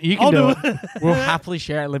editing it. You can I'll do do it. We'll happily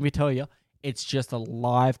share it. Let me tell you, it's just a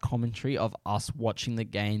live commentary of us watching the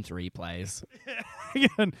game's replays.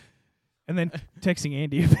 and then texting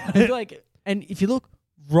Andy about it. Like, and if you look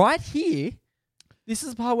right here, this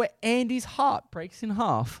is the part where Andy's heart breaks in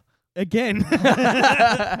half. Again.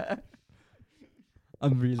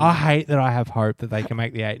 I hate that I have hope that they can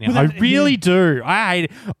make the 8 now. Well, I that- really do. I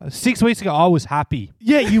hate it. 6 weeks ago, I was happy.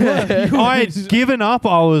 Yeah, you were. I had given up.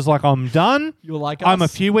 I was like, I'm done. You're like us. I'm a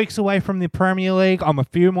few weeks away from the Premier League. I'm a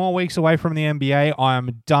few more weeks away from the NBA. I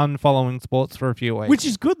am done following sports for a few weeks. Which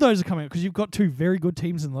is good those are coming out because you've got two very good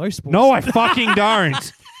teams in those sports. No, I fucking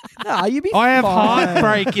don't. Nah, you be I have fine.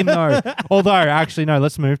 heartbreak in though. Although, actually, no,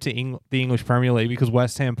 let's move to the English Premier League because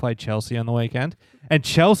West Ham played Chelsea on the weekend. And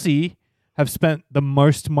Chelsea have spent the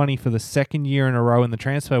most money for the second year in a row in the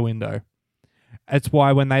transfer window. That's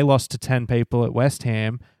why when they lost to 10 people at West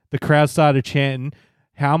Ham, the crowd started chanting,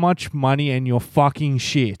 how much money and your fucking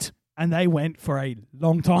shit? And they went for a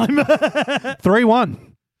long time.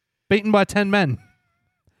 3-1. Beaten by 10 men.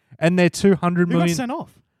 And they're 200 Who got million. sent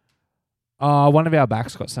off? One of our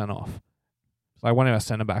backs got sent off. Like one of our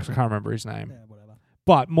centre backs. I can't remember his name. Yeah, whatever.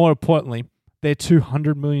 But more importantly, their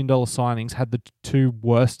 $200 million signings had the two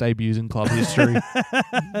worst debuts in club history.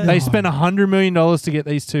 They spent $100 million to get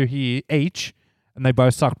these two here each, and they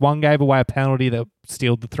both sucked. One gave away a penalty that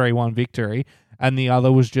stealed the 3-1 victory, and the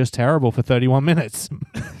other was just terrible for 31 minutes.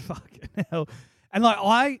 Fucking hell. And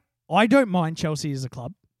like I don't mind Chelsea as a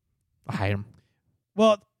club. I hate them.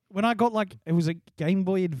 Well, when I got it was a Game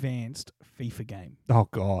Boy Advanced FIFA game. Oh,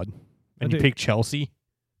 God. And I you do. picked Chelsea?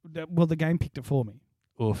 Well, the game picked it for me.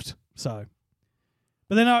 Oofed. So,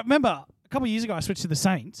 but then I remember a couple of years ago I switched to the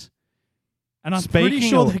Saints, and I'm pretty Speaking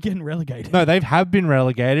sure of- they're getting relegated. No, they have been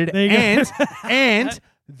relegated. There you go. And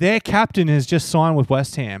their captain has just signed with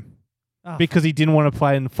West Ham Ah, because he didn't want to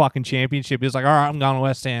play in the fucking championship. He was like, all right, I'm going to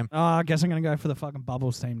West Ham. I guess I'm going to go for the fucking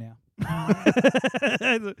Bubbles team now.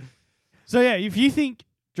 So yeah, if you think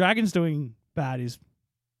Dragons doing bad is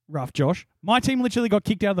rough, Josh, my team literally got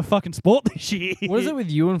kicked out of the fucking sport this year. What is it with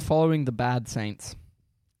you and following the bad Saints?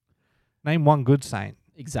 Name one good Saint.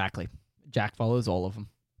 Exactly. Jack follows all of them.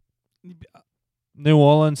 New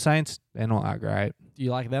Orleans Saints, they're not that great. Do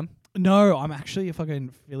you like them? No, I'm actually a fucking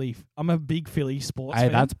Philly. I'm a big Philly sports Hey,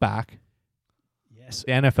 fan. that's back. Yes.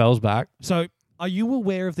 The NFL's back. So, are you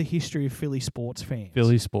aware of the history of Philly sports fans?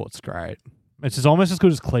 Philly sports great. It's just almost as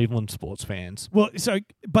good as Cleveland sports fans. Well,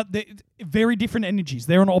 but they're very different energies.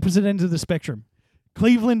 They're on opposite ends of the spectrum.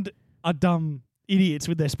 Cleveland are dumb idiots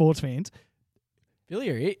with their sports fans. Philly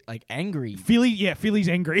are angry. Philly's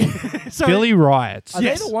angry. So, Philly riots. Are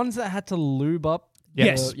Yes. they the ones that had to lube up?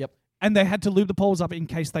 Yes. Yep. and they had to lube the polls up in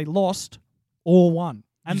case they lost or won.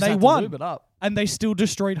 And You just they had to won. lube it up. And they still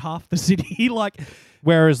destroyed half the city.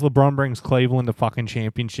 Whereas LeBron brings Cleveland a fucking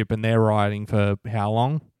championship and they're rioting for how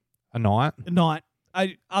long? A night? Night.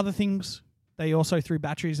 Other things, they also threw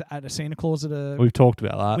batteries at a Santa Claus at a... We've talked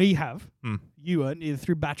about that. We have. Hmm. You weren't. You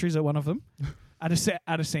threw batteries at one of them at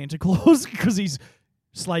a Santa Claus because his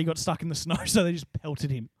sleigh got stuck in the snow, so they just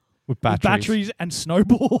pelted him with with batteries and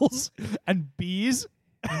snowballs and beers.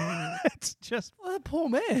 It's just... Oh, that poor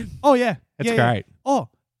man. Oh, yeah. It's Yeah, yeah. great. Oh,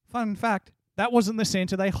 fun fact. That wasn't the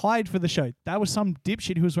Santa they hired for the show. That was some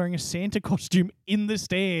dipshit who was wearing a Santa costume in the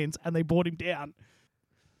stands and they brought him down.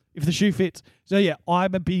 If the shoe fits. So, yeah,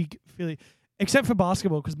 I'm a big Philly... Except for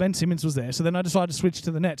basketball, because Ben Simmons was there. So then I decided to switch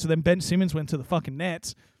to the Nets. So then Ben Simmons went to the fucking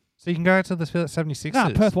Nets. So you can go to the 76ers. Nah,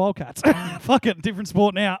 Perth Wildcats. Fuck it, different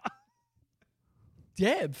sport now.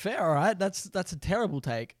 Yeah, fair, all right. That's a terrible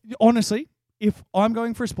take. Honestly, if I'm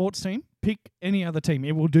going for a sports team, pick any other team.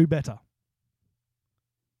 It will do better.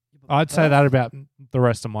 I'd say that about the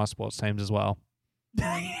rest of my sports teams as well.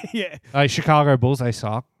 Yeah. Chicago Bulls, they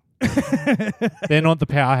suck. They're not the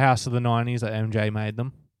powerhouse of the 90s that MJ made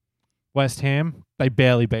them. West Ham, they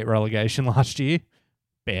barely beat relegation last year.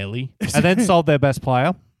 Barely. And then sold their best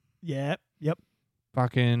player. Yeah. Yep.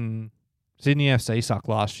 fucking Sydney FC sucked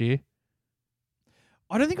last year.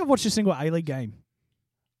 I don't think I've watched a single A-League game.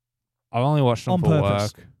 I've only watched them On for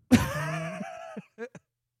purpose. work.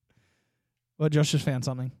 Well, Josh just found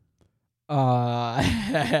something. He's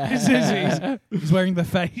wearing the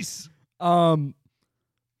face.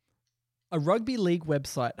 A rugby league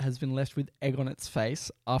website has been left with egg on its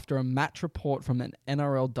face after a match report from an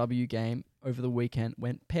NRLW game over the weekend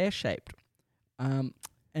went pear-shaped.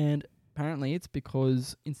 And apparently it's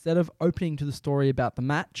because instead of opening to the story about the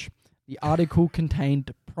match, the article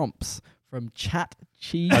contained prompts from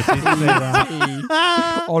ChatGPT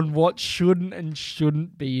on what shouldn't and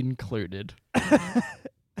shouldn't be included.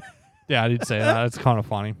 Yeah, I did say that. It's kind of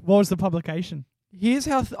funny. What was the publication? Here's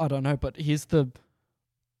how... I don't know, but here's the...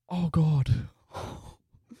 Oh, God.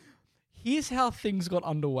 Here's how things got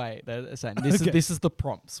underway. They're saying this is the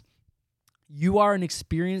prompts. You are an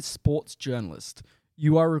experienced sports journalist.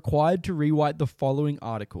 You are required to rewrite the following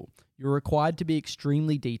article. You're required to be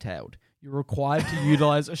extremely detailed. You're required to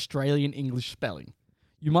utilize Australian English spelling.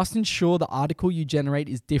 You must ensure the article you generate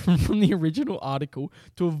is different from the original article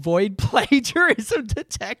to avoid plagiarism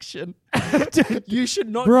detection. You should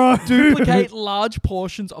not duplicate large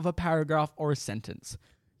portions of a paragraph or a sentence.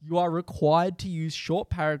 You are required to use short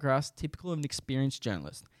paragraphs typical of an experienced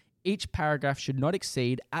journalist. Each paragraph should not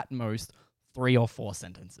exceed, at most, 3 or 4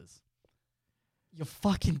 sentences. You're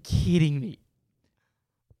fucking kidding me.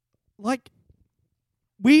 Like,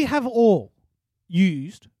 we have all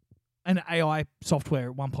used an AI software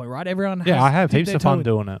at one point, right? Everyone has. Yeah, I have dipped heaps their of fun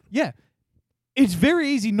toe in. doing it. Yeah. It's very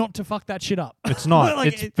easy not to fuck that shit up. It's not.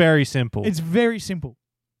 Like, it's very simple. It's very simple.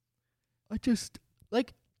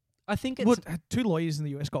 I think it's... Well, 2 lawyers in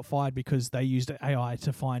the US got fired because they used AI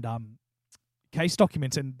to find case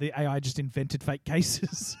documents, and the AI just invented fake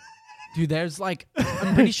cases. Dude, there's like...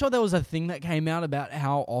 I'm pretty sure there was a thing that came out about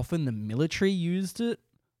how often the military used it.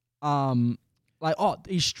 The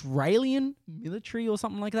Australian military or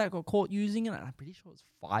something like that got caught using it. And I'm pretty sure it was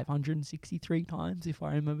 563 times, if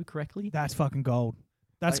I remember correctly. That's fucking gold.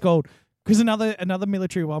 That's gold. Because another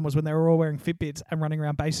military one was when they were all wearing Fitbits and running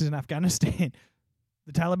around bases in Afghanistan.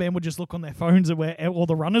 The Taliban would just look on their phones at where all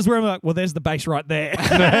the runners were and be like, well, there's the base right there.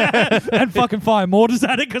 And fucking fire mortars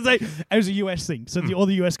at it because it was a US thing. So all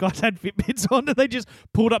the US guys had Fitbits on and they just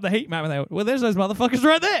pulled up the heat map and they went, well, there's those motherfuckers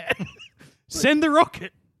right there. Send the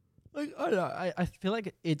rocket. Like, I don't know. I feel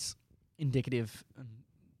like it's indicative. And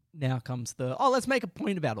now comes let's make a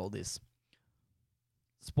point about all this.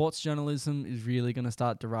 Sports journalism is really going to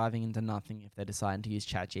start deriving into nothing if they're deciding to use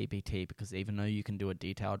ChatGPT, because even though you can do a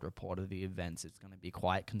detailed report of the events, it's going to be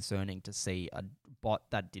quite concerning to see a bot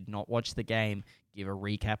that did not watch the game give a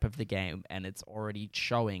recap of the game, and it's already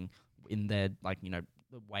showing in their, the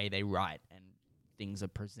way they write and things are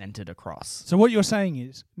presented across. So what you're saying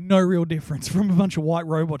is no real difference from a bunch of white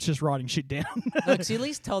robots just writing shit down. Look, so at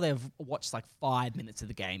least tell they've watched 5 minutes of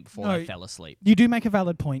the game before they fell asleep. You do make a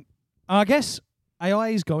valid point. I guess AI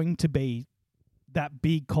is going to be that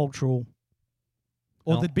big cultural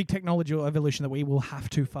or the big technological evolution that we will have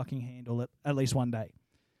to fucking handle at least one day.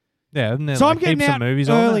 Yeah, and so I'm getting out movies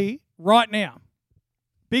early right now.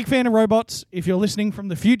 Big fan of robots. If you're listening from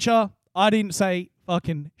the future, I didn't say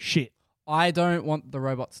fucking shit. I don't want the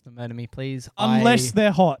robots to murder me, please. Unless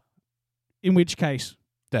they're hot. In which case.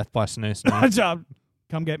 Death by snooze.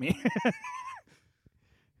 Come get me.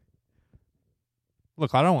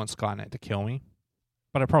 Look, I don't want Skynet to kill me,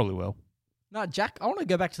 but I probably will. No, Jack, I want to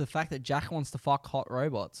go back to the fact that Jack wants to fuck hot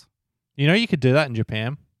robots. You know you could do that in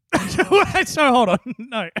Japan? So hold on.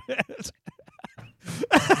 No.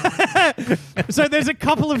 So there's a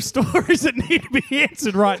couple of stories that need to be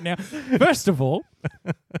answered right now. First of all,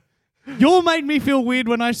 you all made me feel weird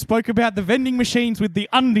when I spoke about the vending machines with the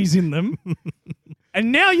undies in them.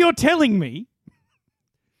 And now you're telling me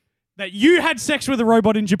that you had sex with a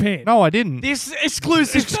robot in Japan. No, I didn't. This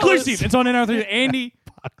exclusive. It's on NR3. Andy.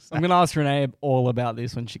 I'm going to ask Renee all about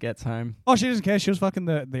this when she gets home. Oh, she doesn't care. She was fucking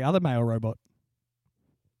the other male robot.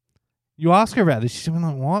 You ask her about this, she's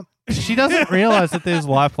like, what? She doesn't realize that there's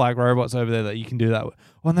lifelike robots over there that you can do that with.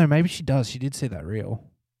 Well, no, maybe she does. She did see that reel.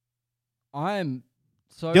 I'm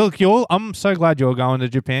so... I'm so glad you're going to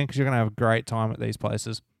Japan because you're going to have a great time at these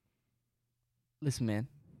places. Listen, man.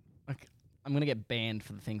 I'm going to get banned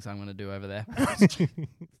for the things I'm going to do over there.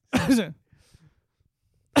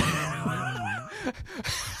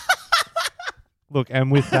 Look,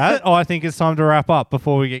 and with that, I think it's time to wrap up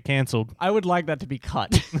before we get cancelled. I would like that to be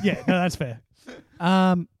cut. Yeah, no, that's fair.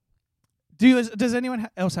 Does anyone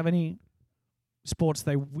else have any sports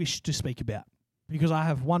they wish to speak about? Because I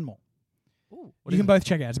have one more. Ooh, you can both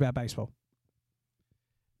check it out. It's about baseball.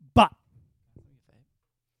 But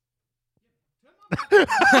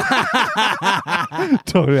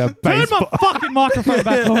Talking about Turn baseball. my fucking microphone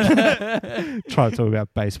back on. Try to talk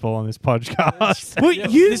about baseball on this podcast. Well,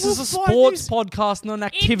 you This is a will find sports this podcast, not an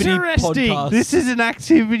activity interesting. podcast. This is an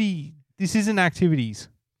activity. This isn't activities.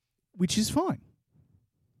 which is fine.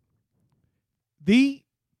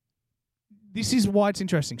 This is why it's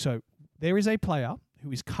interesting. So there is a player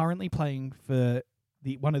who is currently playing for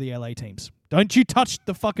one of the LA teams. Don't you touch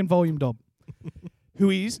the fucking volume, Dob. Who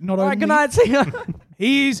is not only... Good night, see ya.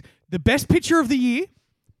 He is the best pitcher of the year,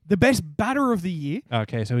 the best batter of the year,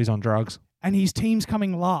 Okay, so he's on drugs. and his team's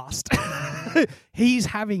coming last. He's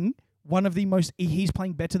having one of the most... He's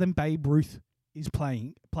playing better than Babe Ruth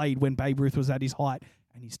played when Babe Ruth was at his height,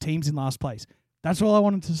 and his team's in last place. That's all I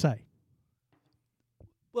wanted to say.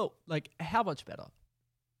 Well, like, how much better?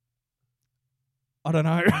 I don't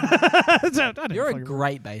know. You're a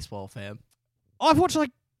great baseball fan. I've watched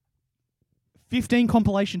like 15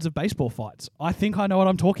 compilations of baseball fights. I think I know what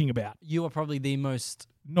I'm talking about. You are probably the most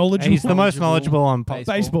Knowledgeable. He's the most knowledgeable on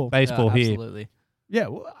Baseball. baseball Yeah, here. Absolutely. Yeah.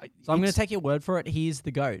 Well, So I'm going to take your word for it. He is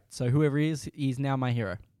the GOAT. So whoever he is, he's now my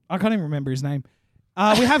hero. I can't even remember his name.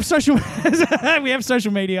 We have social. We have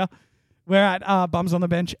social media. We're at Bums on the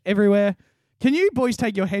Bench everywhere. Can you boys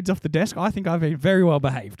take your heads off the desk? I think I've been very well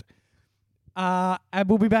behaved. And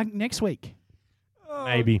we'll be back next week.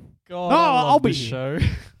 Maybe. God, No, I love I'll be this here. show.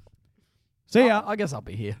 See ya. I guess I'll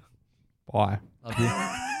be here. Bye. Love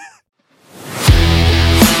you.